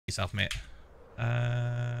yourself, mate.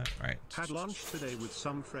 Right. Had lunch today with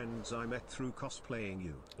some friends I met through cosplaying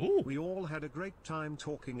you. Ooh. We all had a great time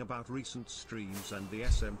talking about recent streams and the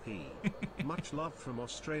SMP. Much love from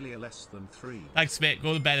Australia, less than 3. Thanks, mate.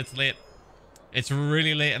 Go to bed. It's late. It's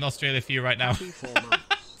really late in Australia for you right now. Happy 4 months.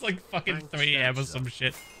 It's like fucking Thanks, 3 a.m. or Dancer. some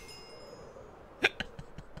shit.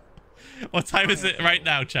 What time is it right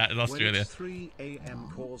now, chat, in Australia? When it's 3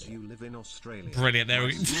 a.m. cause you live in Australia. Brilliant. There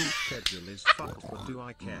we go. My sleep schedule is fucked, but do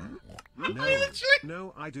I care?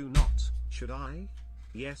 No, I do not. Should I?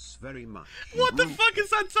 Yes, very much. What the fuck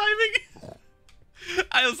is that timing?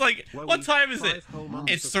 I was like, Well, what time is it?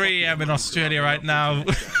 It's 3 a.m. in Australia right now.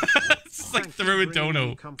 It's just like through a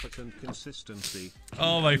dono. Comfort and consistency.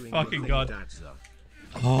 Oh my fucking god.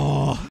 Oh.